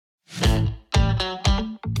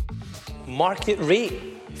Market rate,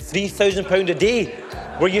 £3,000 a day.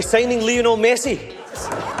 Were you signing Lionel Messi?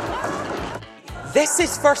 This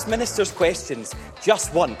is First Minister's questions.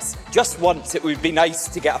 Just once it would be nice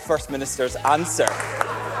to get a First Minister's answer.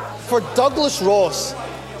 For Douglas Ross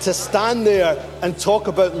to stand there and talk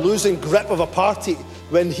about losing grip of a party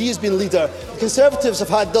when he's been leader, the Conservatives have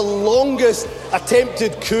had the longest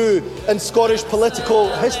attempted coup in Scottish political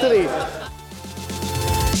history.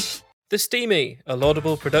 The Steamy, a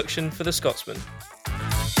laudable production for the Scotsman.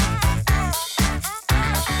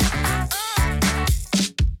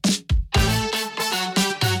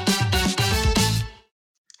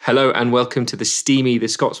 Hello and welcome to The Steamy, the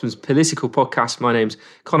Scotsman's political podcast. My name's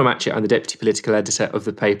Conor Matchett. I'm the Deputy Political Editor of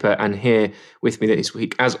the paper, and here with me this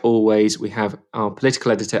week, as always, we have our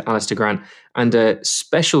Political Editor, Alistair Grant, and a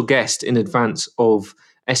special guest in advance of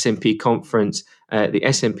SNP conference, the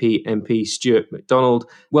SNP MP, Stewart McDonald.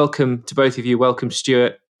 Welcome to both of you. Welcome,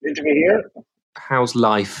 Stewart. Good to be here. How's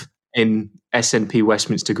life in SNP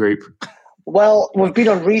Westminster Group? Well, we've been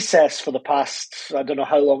on recess for the past, I don't know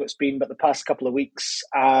how long it's been, but the past couple of weeks,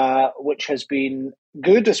 which has been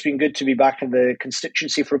good. It's been good to be back in the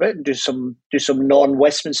constituency for a bit and do some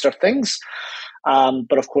non-Westminster things.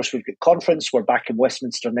 But of course, we've got conference. We're back in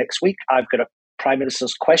Westminster next week. I've got a Prime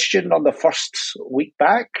Minister's question on the first week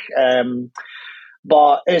back.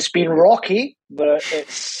 But it's been rocky, but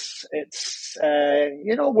it's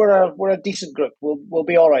we're a decent group. We'll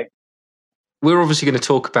be all right. We're obviously going to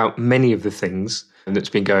talk about many of the things that's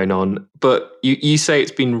been going on, but you say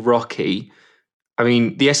it's been rocky. I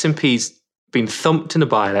mean, the SNP's been thumped in a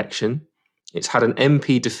by-election. It's had an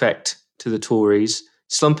MP defect to the Tories,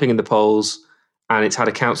 slumping in the polls, and it's had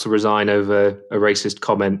a councillor resign over a racist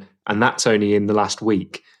comment, and that's only in the last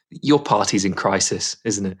week. Your party's in crisis,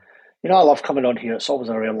 isn't it? You know, I love coming on here. It's always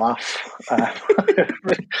a real laugh.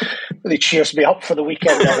 Really cheers me up for the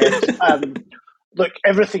weekend ahead. Look,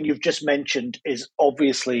 everything you've just mentioned is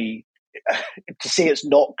obviously, to say it's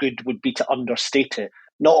not good would be to understate it.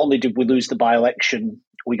 Not only did we lose the by-election,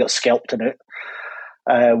 we got scalped in it.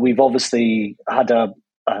 We've obviously had a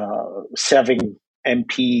serving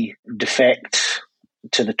MP defect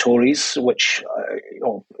to the Tories, which,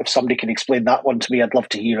 if somebody can explain that one to me, I'd love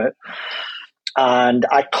to hear it. And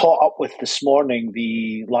I caught up with this morning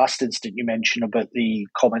the last incident you mentioned about the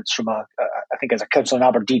comments from I think it's a councillor in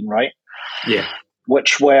Aberdeen, right? Yeah.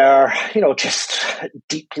 Which were, just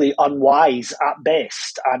deeply unwise at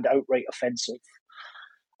best and outright offensive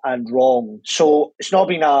and wrong. So it's not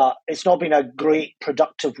been a great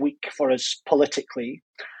productive week for us politically.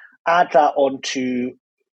 Add that on to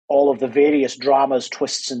all of the various dramas,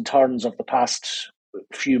 twists and turns of the past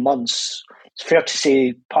few months. It's fair to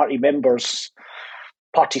say party members,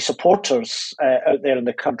 party supporters out there in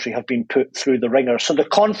the country have been put through the ringer. So the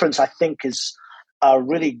conference, I think, is a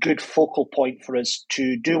really good focal point for us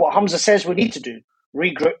to do what Hamza says we need to do: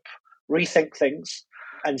 regroup, rethink things,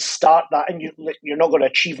 and start that. And you're not going to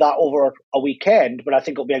achieve that over a weekend, but I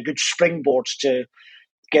think it'll be a good springboard to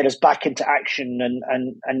get us back into action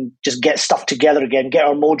and just get stuff together again, get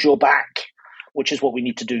our mojo back, which is what we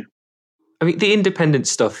need to do. I mean, the independent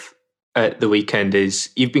stuff at the weekend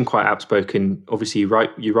is, you've been quite outspoken. Obviously, you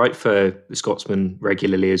write for The Scotsman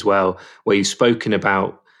regularly as well, where you've spoken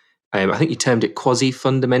about, I think you termed it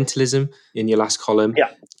quasi-fundamentalism in your last column. Yeah.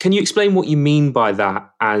 Can you explain what you mean by that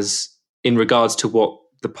as in regards to what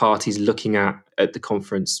the party's looking at the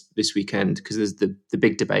conference this weekend? Because there's the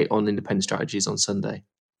big debate on independent strategies on Sunday.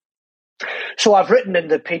 So I've written in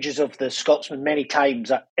the pages of The Scotsman many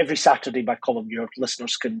times. Every Saturday, my column, your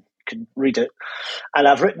listeners can read it. And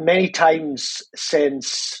I've written many times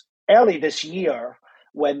since early this year,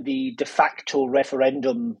 when the de facto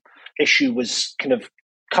referendum issue was kind of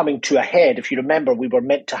coming to a head. If you remember, we were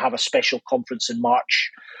meant to have a special conference in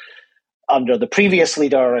March under the previous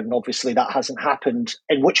leader, and obviously that hasn't happened,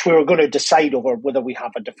 in which we were going to decide over whether we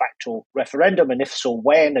have a de facto referendum, and if so,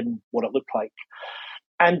 when and what it looked like.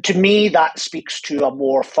 And to me, that speaks to a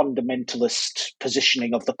more fundamentalist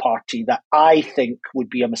positioning of the party that I think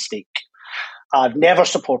would be a mistake. I've never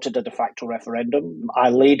supported a de facto referendum. I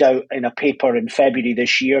laid out in a paper in February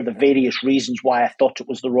this year the various reasons why I thought it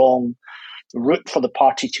was the wrong route for the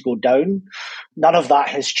party to go down. None of that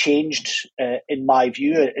has changed in my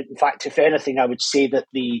view. In fact, if anything, I would say that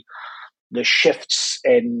the shifts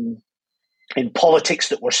in politics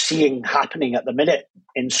that we're seeing happening at the minute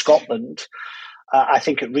in Scotland, I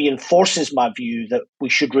think it reinforces my view that we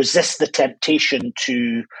should resist the temptation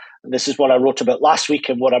to, and this is what I wrote about last week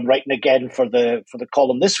and what I'm writing again for the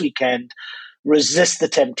column this weekend, resist the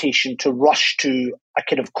temptation to rush to a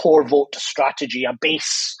kind of core vote strategy, a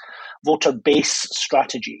voter base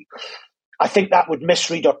strategy. I think that would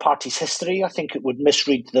misread our party's history. I think it would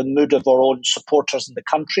misread the mood of our own supporters in the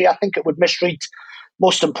country. I think it would misread,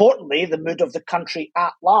 most importantly, the mood of the country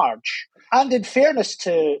at large. And in fairness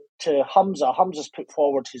to Hamza's put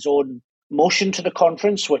forward his own motion to the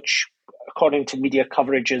conference, which, according to media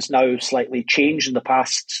coverage, is now slightly changed in the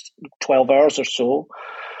past 12 hours or so.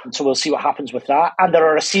 And so we'll see what happens with that. And there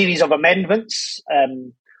are a series of amendments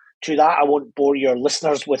to that. I won't bore your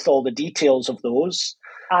listeners with all the details of those.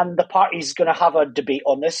 And the party's going to have a debate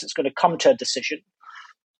on this. It's going to come to a decision.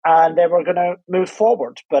 And then we're going to move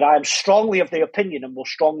forward. But I'm strongly of the opinion, and will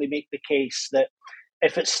strongly make the case, that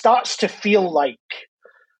if it starts to feel like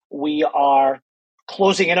we are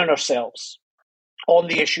closing in on ourselves on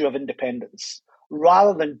the issue of independence,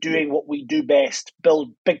 rather than doing what we do best,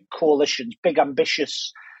 build big coalitions, big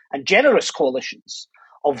ambitious and generous coalitions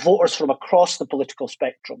of voters from across the political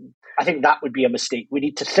spectrum, I think that would be a mistake. We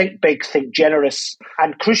need to think big, think generous,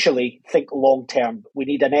 and crucially, think long-term. We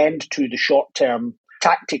need an end to the short-term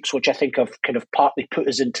tactics, which I think have kind of partly put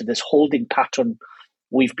us into this holding pattern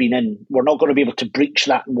we've been in. We're not going to be able to breach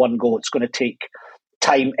that in one go. It's going to take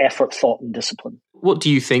time, effort, thought, and discipline. What do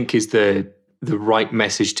you think is the right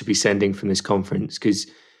message to be sending from this conference? Because,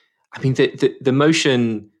 I mean, the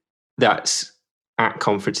motion that's at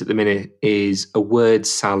conference at the minute is a word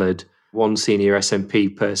salad. One senior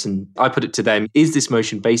SNP person, I put it to them, is this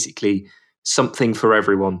motion basically something for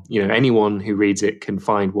everyone? You know, anyone who reads it can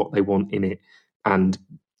find what they want in it. And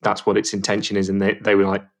that's what its intention is. And they were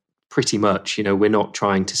like, pretty much, you know, we're not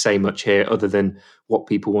trying to say much here other than what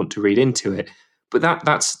people want to read into it. But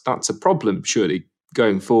that's a problem, surely,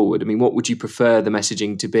 going forward. I mean, what would you prefer the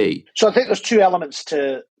messaging to be? So I think there's two elements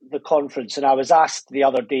to the conference. And I was asked the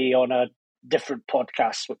other day on a different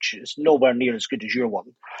podcast, which is nowhere near as good as your one.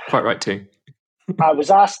 Quite right, too. I was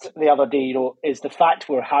asked the other day, you know, is the fact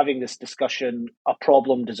we're having this discussion a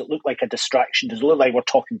problem? Does it look like a distraction? Does it look like we're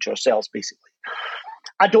talking to ourselves, basically?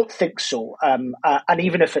 I don't think so. And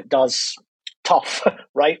even if it does, tough,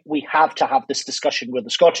 right? We have to have this discussion with the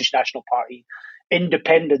Scottish National Party.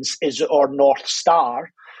 Independence is our North Star,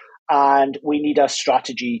 and we need a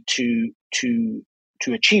strategy to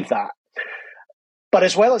achieve that. But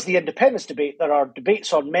as well as the independence debate, there are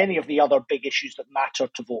debates on many of the other big issues that matter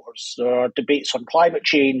to voters. There are debates on climate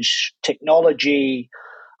change, technology,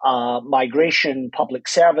 migration, public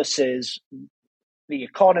services, the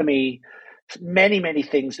economy, many, many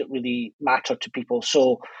things that really matter to people.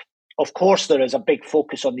 So, of course, there is a big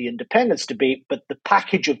focus on the independence debate, but the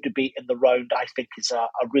package of debate in the round, I think, is a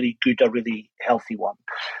really good, a really healthy one.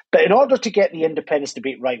 But in order to get the independence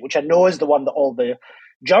debate right, which I know is the one that all the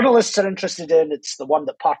journalists are interested in, it's the one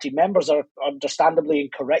that party members are understandably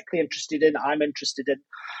and correctly interested in, I'm interested in.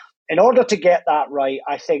 In order to get that right,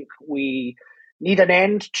 I think we need an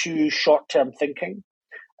end to short-term thinking.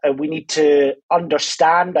 We need to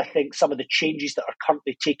understand, I think, some of the changes that are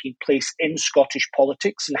currently taking place in Scottish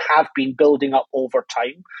politics and have been building up over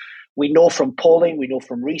time. We know from polling, we know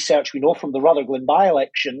from research, we know from the Rutherglen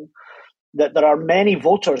by-election that there are many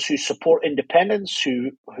voters who support independence,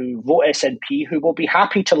 who vote SNP, who will be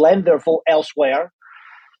happy to lend their vote elsewhere,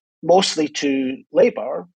 mostly to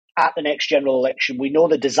Labour, at the next general election. We know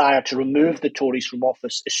the desire to remove the Tories from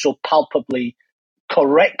office is so palpably,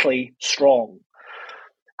 correctly strong.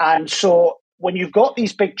 And so when you've got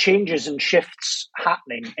these big changes and shifts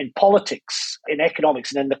happening in politics, in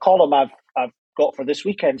economics, and in the column I've got for this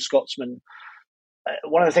weekend, Scotsman,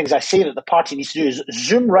 one of the things I say that the party needs to do is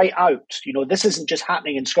zoom right out. You know, this isn't just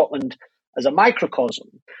happening in Scotland as a microcosm.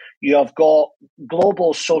 You have got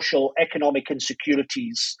global social economic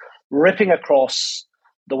insecurities ripping across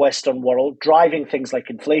the Western world, driving things like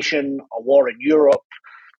inflation, a war in Europe,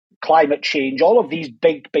 climate change. All of these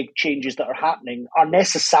big changes that are happening are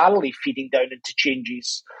necessarily feeding down into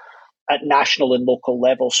changes at national and local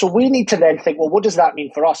level. So we need to then think, well, what does that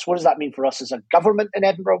mean for us? What does that mean for us as a government in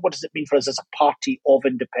Edinburgh? What does it mean for us as a party of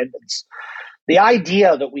independence? The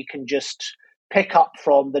idea that we can just pick up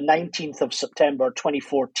from the 19th of September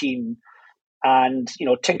 2014 and, you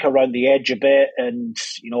know, tinker around the edge a bit. And,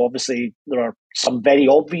 you know, obviously there are some very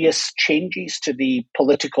obvious changes to the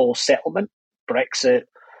political settlement, Brexit,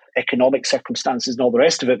 economic circumstances and all the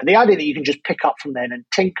rest of it. But the idea that you can just pick up from then and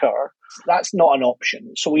tinker, that's not an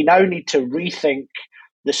option. So we now need to rethink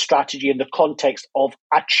the strategy in the context of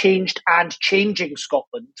a changed and changing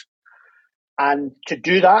Scotland. And to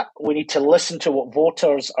do that, we need to listen to what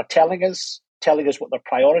voters are telling us what their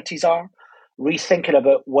priorities are, rethinking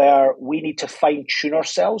about where we need to fine-tune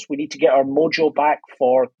ourselves. We need to get our mojo back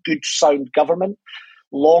for good, sound government,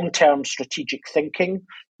 long-term strategic thinking,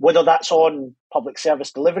 whether that's on public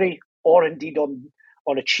service delivery or indeed on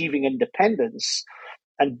achieving independence.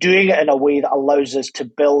 and doing it in a way that allows us to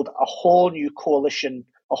build a whole new coalition,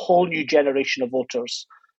 a whole new generation of voters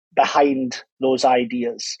behind those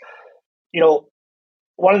ideas.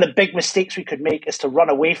 One of the big mistakes we could make is to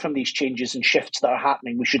run away from these changes and shifts that are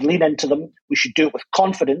happening. We should lean into them. We should do it with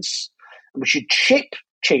confidence, and we should shape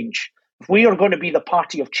change. If we are going to be the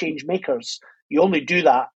party of change makers, you only do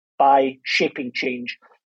that by shaping change.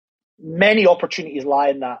 Many opportunities lie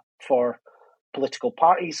in that for political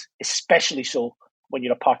parties, especially so when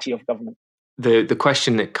you're a party of government. The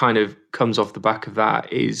question that kind of comes off the back of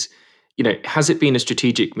that is, has it been a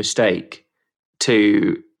strategic mistake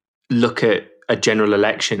to look at a general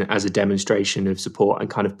election as a demonstration of support and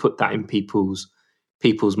kind of put that in people's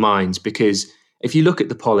minds? Because if you look at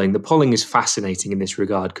the polling is fascinating in this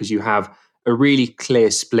regard, because you have a really clear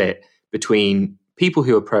split between people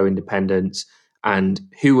who are pro-independence and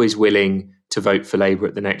who is willing to vote for Labour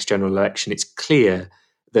at the next general election. It's clear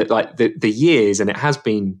that the years, and it has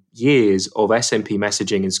been years of SNP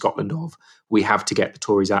messaging in Scotland of we have to get the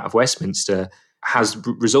Tories out of Westminster, has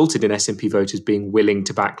resulted in SNP voters being willing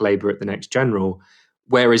to back Labour at the next general.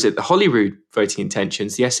 Whereas at the Holyrood voting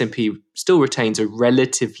intentions, the SNP still retains a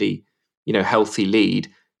relatively, healthy lead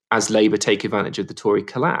as Labour take advantage of the Tory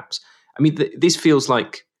collapse. I mean, this feels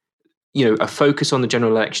like, a focus on the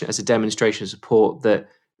general election as a demonstration of support that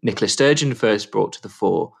Nicola Sturgeon first brought to the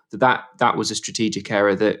fore, that was a strategic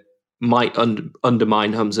error that might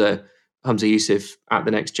undermine Humza Yousaf at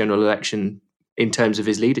the next general election in terms of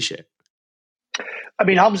his leadership. I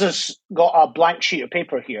mean, Humza's got a blank sheet of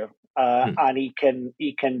paper here, and he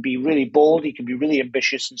can be really bold, he can be really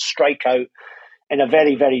ambitious and strike out in a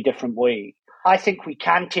very, very different way. I think we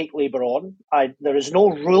can take Labour on. There is no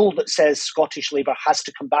rule that says Scottish Labour has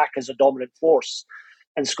to come back as a dominant force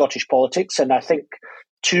in Scottish politics, and I think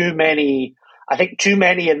too many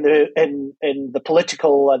in the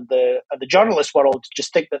political and the journalist world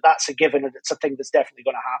just think that that's a given and it's a thing that's definitely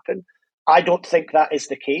going to happen. I don't think that is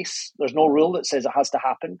the case. There's no rule that says it has to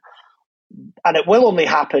happen. And it will only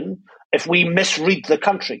happen if we misread the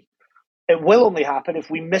country. It will only happen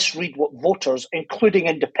if we misread what voters, including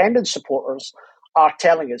independent supporters, are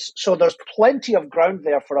telling us. So there's plenty of ground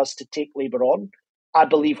there for us to take Labour on. I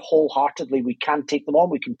believe wholeheartedly we can take them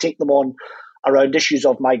on. We can take them on around issues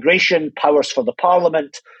of migration, powers for the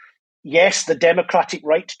Parliament. Yes, the democratic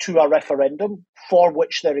right to a referendum, for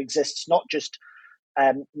which there exists not just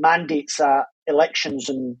mandates at elections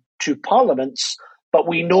and to parliaments, but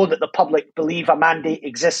we know that the public believe a mandate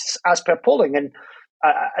exists as per polling.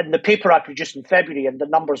 And the paper I produced in February, and the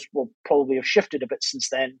numbers will probably have shifted a bit since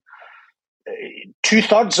then,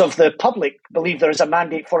 2/3 of the public believe there is a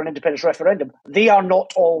mandate for an independence referendum. They are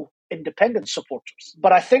not all independent supporters.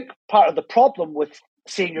 But I think part of the problem with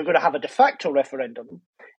saying you're going to have a de facto referendum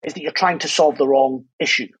is that you're trying to solve the wrong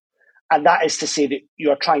issue. And that is to say that you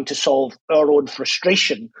are trying to solve our own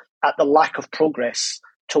frustration at the lack of progress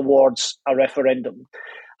towards a referendum.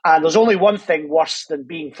 And there's only one thing worse than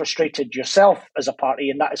being frustrated yourself as a party,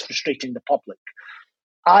 and that is frustrating the public.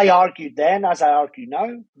 I argued then, as I argue now,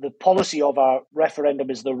 the policy of a referendum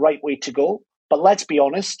is the right way to go. But let's be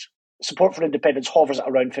honest, support for independence hovers at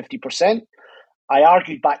around 50%. I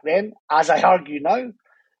argued back then, as I argue now,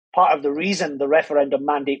 part of the reason the referendum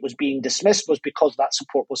mandate was being dismissed was because that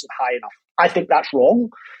support wasn't high enough. I think that's wrong,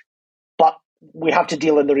 but we have to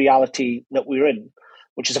deal in the reality that we're in,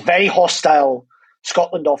 which is a very hostile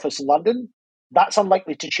Scotland office in London. That's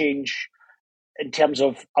unlikely to change in terms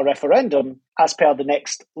of a referendum as per the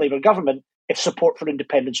next Labour government if support for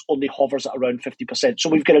independence only hovers at around 50%. So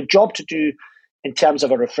we've got a job to do in terms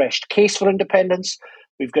of a refreshed case for independence.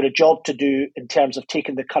 We've got a job to do in terms of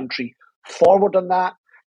taking the country forward on that.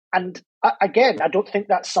 And again, I don't think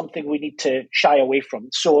that's something we need to shy away from.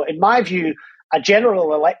 So in my view, a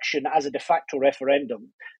general election as a de facto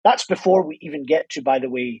referendum, that's before we even get to, by the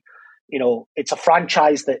way, it's a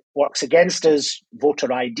franchise that works against us,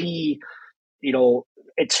 voter ID,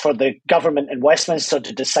 it's for the government in Westminster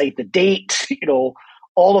to decide the date,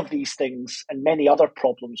 all of these things and many other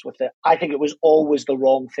problems with it. I think it was always the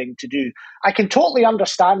wrong thing to do. I can totally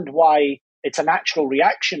understand why it's a natural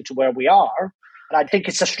reaction to where we are, and I think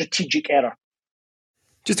it's a strategic error.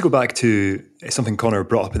 Just to go back to something Conor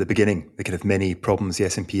brought up at the beginning, the kind of many problems the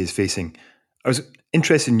SNP is facing. I was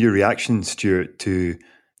interested in your reaction, Stewart, to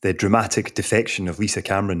the dramatic defection of Lisa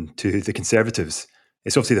Cameron to the Conservatives.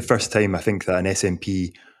 It's obviously the first time, I think, that an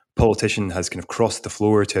SNP politician has kind of crossed the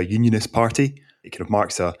floor to a unionist party. It kind of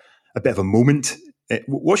marks a bit of a moment.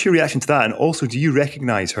 What's your reaction to that? And also, do you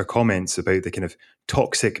recognise her comments about the kind of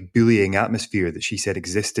toxic bullying atmosphere that she said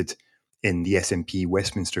existed in the SNP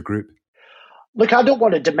Westminster group? Look, I don't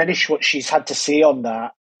want to diminish what she's had to say on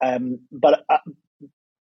that, but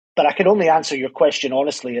But I can only answer your question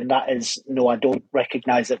honestly, and that is no, I don't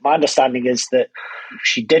recognise it. My understanding is that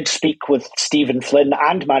she did speak with Stephen Flynn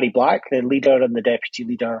and Mary Black, the leader and the deputy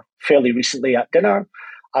leader, fairly recently at dinner.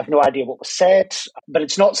 I've no idea what was said, but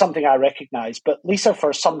it's not something I recognise. But Lisa,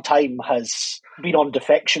 for some time, has been on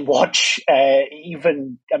defection watch,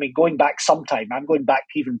 going back some time. I'm going back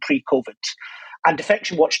even pre-COVID. And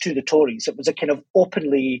defection watch to the Tories. It was a kind of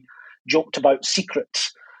openly joked about secret.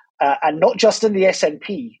 And not just in the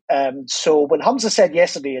SNP. So when Humza said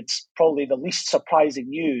yesterday it's probably the least surprising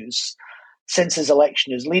news since his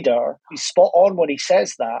election as leader, he's spot on when he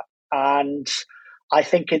says that. And I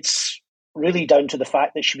think it's really down to the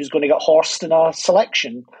fact that she was going to get horsed in a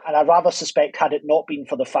selection. And I rather suspect had it not been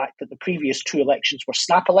for the fact that the previous two elections were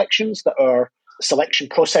snap elections, that our selection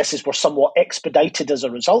processes were somewhat expedited as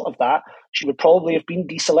a result of that, she would probably have been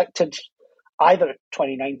deselected either at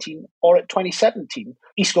 2019 or at 2017.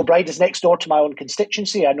 East Kilbride is next door to my own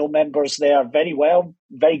constituency. I know members there very well,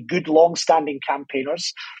 very good long-standing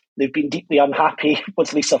campaigners. They've been deeply unhappy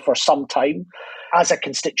with Lisa for some time as a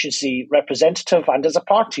constituency representative and as a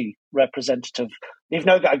party representative. They've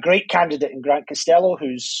now got a great candidate in Grant Costello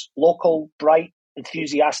who's local, bright,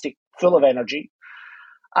 enthusiastic, full of energy.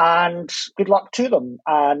 And good luck to them.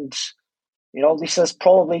 And Lisa's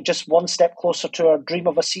probably just one step closer to her dream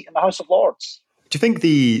of a seat in the House of Lords. Do you think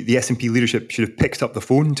the SNP leadership should have picked up the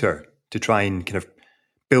phone to her to try and kind of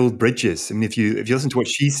build bridges? I mean, if you listen to what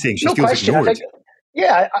she's saying, she feels ignored.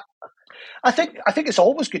 I think it's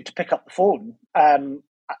always good to pick up the phone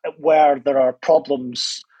where there are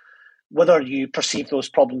problems, whether you perceive those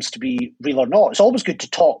problems to be real or not. It's always good to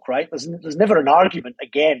talk, right? There's never an argument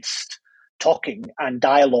against talking and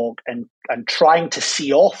dialogue and trying to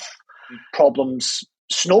see off problems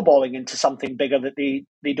snowballing into something bigger that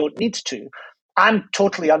they don't need to. I'm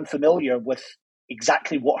totally unfamiliar with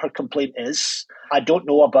exactly what her complaint is. I don't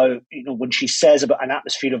know about, when she says about an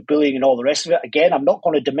atmosphere of bullying and all the rest of it. Again, I'm not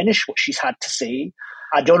going to diminish what she's had to say.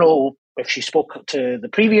 I don't know if she spoke to the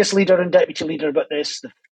previous leader and deputy leader about this, the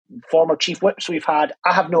former chief whips we've had.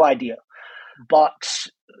 I have no idea. But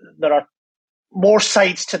there are more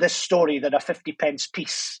sides to this story than a 50-pence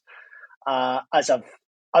piece, as I've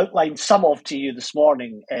outlined some of to you this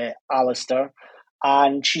morning, Alistair.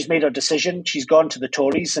 And she's made her decision. She's gone to the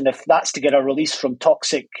Tories. And if that's to get a release from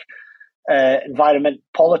toxic environment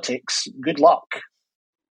politics, good luck.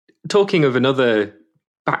 Talking of another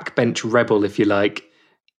backbench rebel, if you like,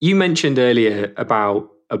 you mentioned earlier about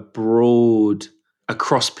a broad,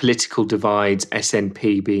 across political divides,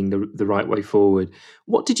 SNP being the right way forward.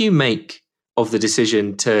 What did you make of the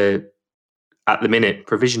decision to, at the minute,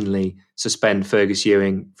 provisionally suspend Fergus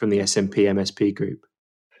Ewing from the SNP MSP group?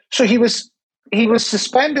 So he was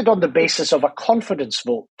suspended on the basis of a confidence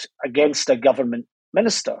vote against a government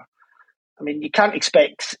minister. I mean, you can't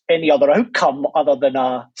expect any other outcome other than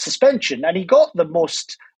a suspension. And he got the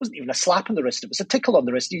most, it wasn't even a slap on the wrist, it was a tickle on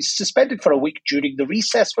the wrist. He's suspended for a week during the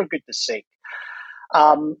recess, for goodness sake.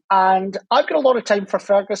 And I've got a lot of time for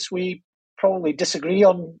Fergus. We probably disagree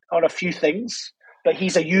on a few things, but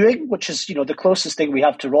he's a Ewing, which is, the closest thing we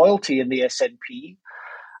have to royalty in the SNP.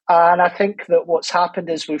 And I think that what's happened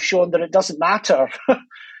is we've shown that it doesn't matter.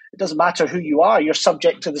 It doesn't matter who you are. You're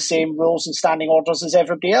subject to the same rules and standing orders as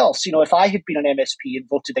everybody else. If I had been an MSP and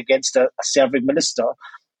voted against a serving minister,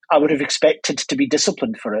 I would have expected to be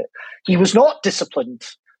disciplined for it. He was not disciplined.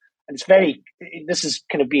 And this is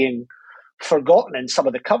kind of being forgotten in some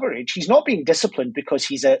of the coverage. He's not being disciplined because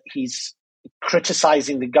he's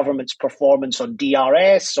criticising the government's performance on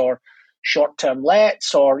DRS or short-term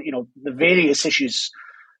lets or, the various issues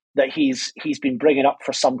that he's been bringing up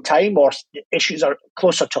for some time, or issues are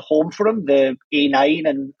closer to home for him, the A9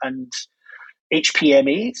 and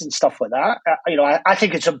HPMAs and stuff like that. I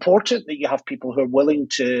think it's important that you have people who are willing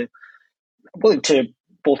to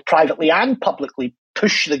both privately and publicly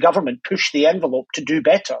push the government, push the envelope to do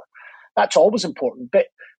better. That's always important. But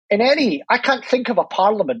I can't think of a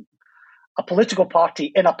parliament, a political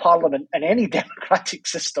party in a parliament in any democratic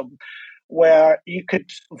system where you could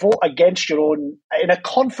vote against in a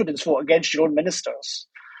confidence vote against your own ministers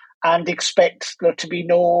and expect there to be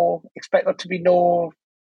no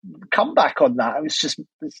comeback on that. It's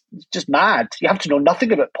just mad. You have to know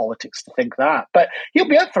nothing about politics to think that. But he'll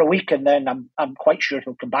be out for a week, and then I'm quite sure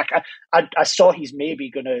he'll come back. I saw he's maybe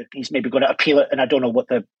gonna appeal it, and I don't know what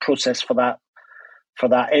the process for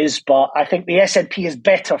that is. But I think the SNP is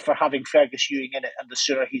better for having Fergus Ewing in it, and the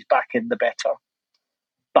sooner he's back in, the better.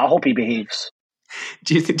 But I hope he behaves.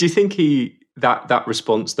 Do you think that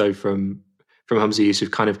response though from Humza Yousaf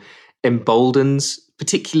kind of emboldens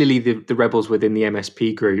particularly the rebels within the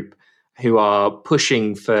MSP group who are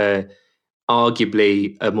pushing for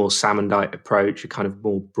arguably a more Salmondite approach, a kind of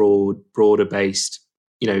more broader based,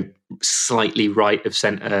 slightly right of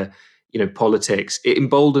centre, politics, it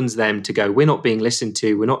emboldens them to go, we're not being listened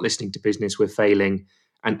to, we're not listening to business, we're failing,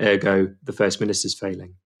 and ergo the First Minister's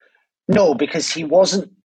failing. No, because he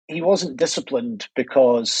wasn't disciplined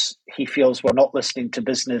because he feels we're not listening to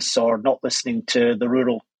business or not listening to the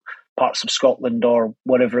rural parts of Scotland or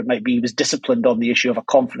whatever it might be. He was disciplined on the issue of a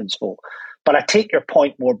confidence vote. But I take your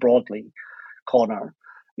point more broadly, Connor.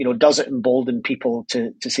 Does it embolden people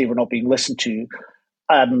to say we're not being listened to?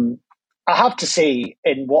 I have to say,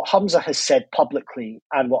 in what Humza has said publicly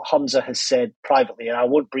and what Humza has said privately, and I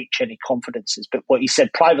won't breach any confidences, but what he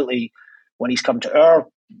said privately when he's come to our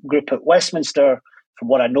group at Westminster, from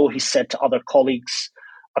what I know he's said to other colleagues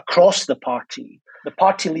across the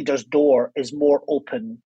party leader's door is more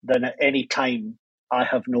open than at any time I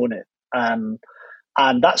have known it. And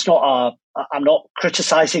that's not I'm not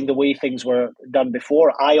criticising the way things were done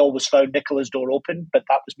before. I always found Nicola's door open, but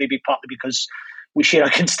that was maybe partly because we share a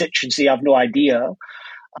constituency, I have no idea.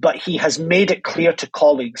 But he has made it clear to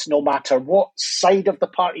colleagues, no matter what side of the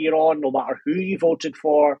party you're on, no matter who you voted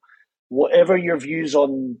for, whatever your views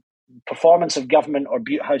on performance of government or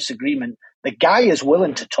Butte House agreement, the guy is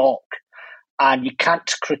willing to talk. And you can't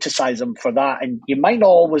criticise him for that. And you might not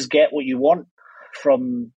always get what you want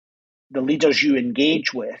from the leaders you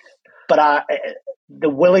engage with. But the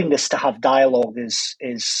willingness to have dialogue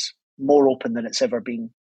is more open than it's ever been.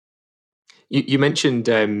 You mentioned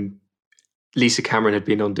Lisa Cameron had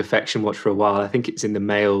been on defection watch for a while. I think it's in the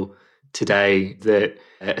Mail today that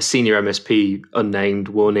a senior MSP, unnamed,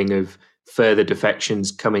 warning of further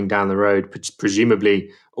defections coming down the road,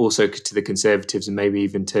 presumably also to the Conservatives and maybe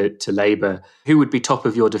even to Labour. Who would be top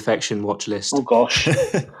of your defection watch list? Oh, gosh.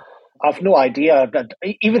 I've no idea.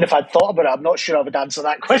 Even if I'd thought about it, I'm not sure I would answer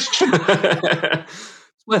that question.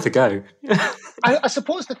 It's worth a go. I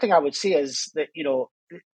suppose the thing I would say is that,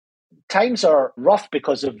 times are rough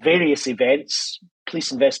because of various events, police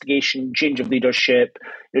investigation, change of leadership.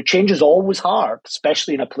 Change is always hard,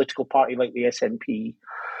 especially in a political party like the SNP.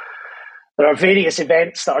 There are various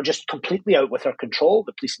events that are just completely out with our control,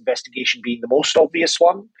 the police investigation being the most obvious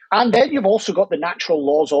one. And then you've also got the natural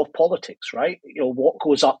laws of politics, right? What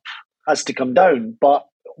goes up has to come down. But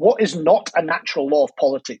what is not a natural law of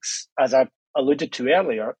politics, as I alluded to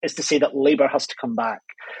earlier, is to say that Labour has to come back.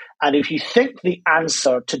 And if you think the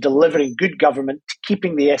answer to delivering good government, to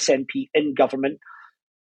keeping the SNP in government,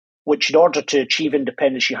 which in order to achieve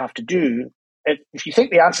independence you have to do, if you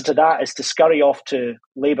think the answer to that is to scurry off to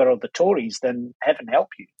Labour or the Tories, then heaven help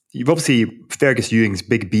you. You've obviously, Fergus Ewing's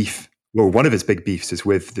big beef, well, one of his big beefs is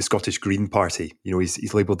with the Scottish Green Party.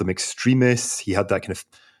 He's labelled them extremists. He had that kind of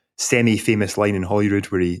semi-famous line in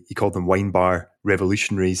Holyrood where he called them wine bar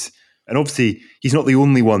revolutionaries. And obviously, he's not the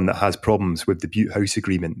only one that has problems with the Butte House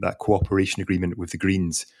agreement, that cooperation agreement with the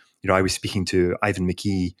Greens. I was speaking to Ivan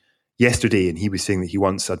McKee yesterday, and he was saying that he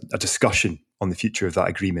wants a discussion on the future of that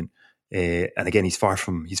agreement. And again, he's far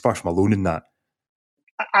from alone in that.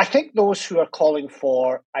 I think those who are calling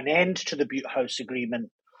for an end to the Butte House agreement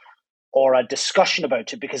or a discussion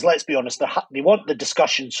about it, because let's be honest, they want the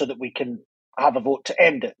discussion so that we can have a vote to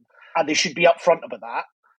end it, and they should be upfront about that.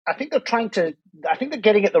 I think they're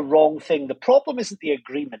getting at the wrong thing. The problem isn't the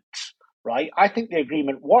agreement, right? I think the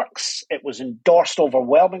agreement works. It was endorsed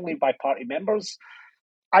overwhelmingly by party members.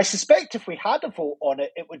 I suspect if we had a vote on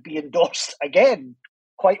it, it would be endorsed again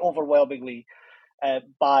quite overwhelmingly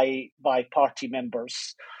by party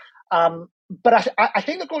members. But I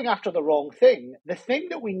think they're going after the wrong thing. The thing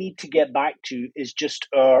that we need to get back to is just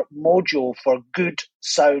our mojo for good,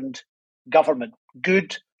 sound government,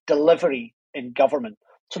 good delivery in government.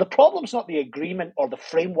 So the problem's not the agreement or the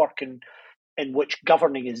framework in which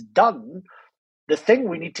governing is done. The thing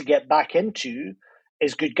we need to get back into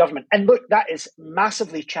is good government. And look, that is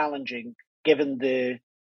massively challenging given the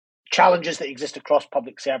challenges that exist across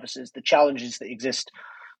public services, the challenges that exist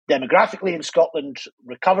demographically in Scotland,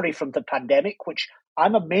 recovery from the pandemic, which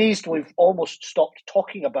I'm amazed we've almost stopped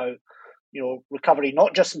talking about, recovery,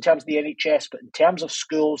 not just in terms of the NHS, but in terms of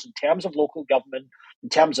schools, in terms of local government, in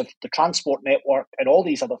terms of the transport network and all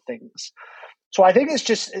these other things. So I think it's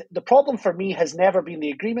just, the problem for me has never been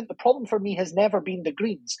the agreement. The problem for me has never been the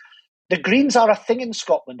Greens. The Greens are a thing in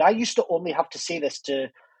Scotland. I used to only have to say this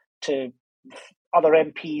to other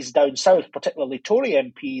MPs down south, particularly Tory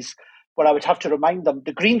MPs, where I would have to remind them,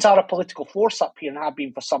 the Greens are a political force up here and have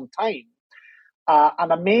been for some time.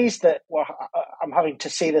 I'm amazed that I'm having to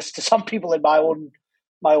say this to some people in my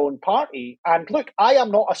own party. And look, I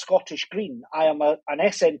am not a Scottish Green. I am an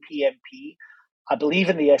SNP MP. I believe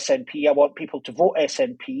in the SNP. I want people to vote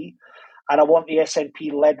SNP. And I want the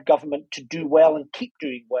SNP-led government to do well and keep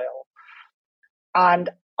doing well. And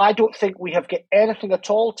I don't think we have got anything at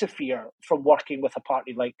all to fear from working with a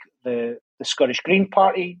party like the Scottish Green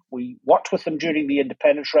Party. We worked with them during the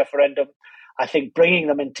independence referendum. I think bringing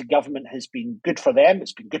them into government has been good for them.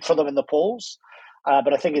 It's been good for them in the polls.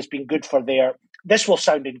 But I think it's been good for this will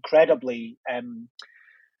sound incredibly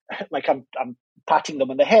like I'm patting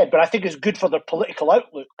them on the head, but I think it's good for their political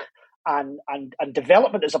outlook and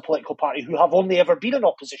development as a political party who have only ever been in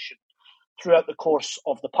opposition throughout the course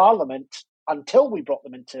of the Parliament until we brought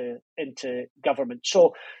them into government.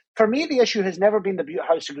 So for me, the issue has never been the Bute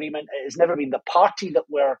House Agreement. It has never been the party that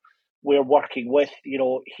we're working with.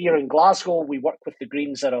 Here in Glasgow, we work with the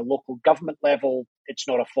Greens at a local government level. It's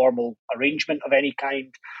not a formal arrangement of any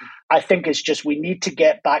kind. I think it's just we need to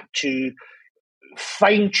get back to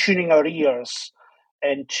fine-tuning our ears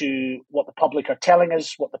into what the public are telling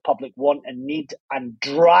us, what the public want and need, and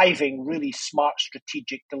driving really smart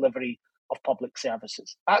strategic delivery of public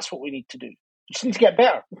services. That's what we need to do. We just need to get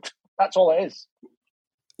better. That's all it is.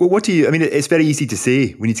 Well, it's very easy to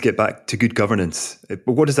say we need to get back to good governance,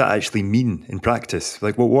 but what does that actually mean in practice?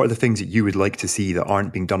 Like, what are the things that you would like to see that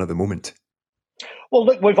aren't being done at the moment? Well,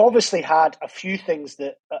 look, we've obviously had a few things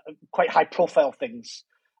that quite high-profile things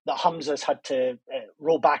that Humza's had to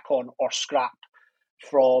roll back on or scrap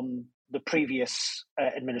from the previous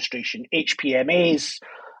administration. HPMAs,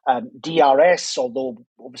 DRS, although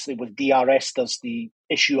obviously with DRS there's the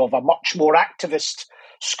issue of a much more activist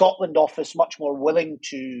Scotland office, much more willing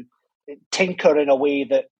to tinker in a way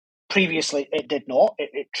that previously it did not.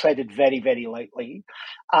 It treaded very, very lightly.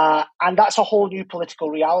 And that's a whole new political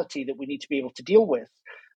reality that we need to be able to deal with.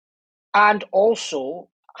 And also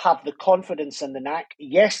have the confidence and the knack,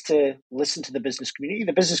 yes, to listen to the business community.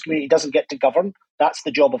 The business community doesn't get to govern. That's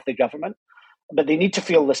the job of the government. But they need to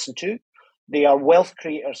feel listened to. They are wealth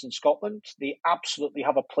creators in Scotland. They absolutely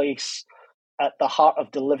have a place at the heart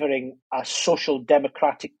of delivering a social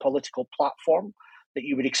democratic political platform that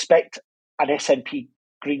you would expect an SNP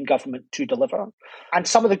Green government to deliver. And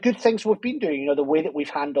some of the good things we've been doing, the way that we've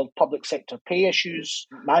handled public sector pay issues,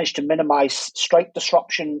 managed to minimise strike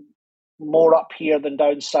disruption more up here than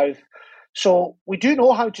down south. So we do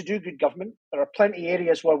know how to do good government. There are plenty of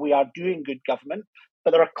areas where we are doing good government,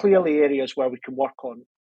 but there are clearly areas where we can work on.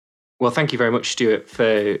 Well, thank you very much, Stewart,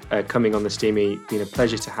 for coming on the Steamy. It's been a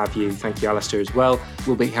pleasure to have you. Thank you, Alistair, as well.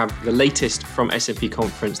 We'll have the latest from SNP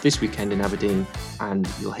Conference this weekend in Aberdeen, and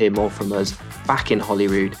you'll hear more from us back in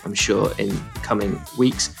Holyrood, I'm sure, in the coming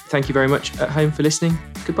weeks. Thank you very much at home for listening.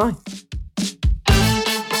 Goodbye.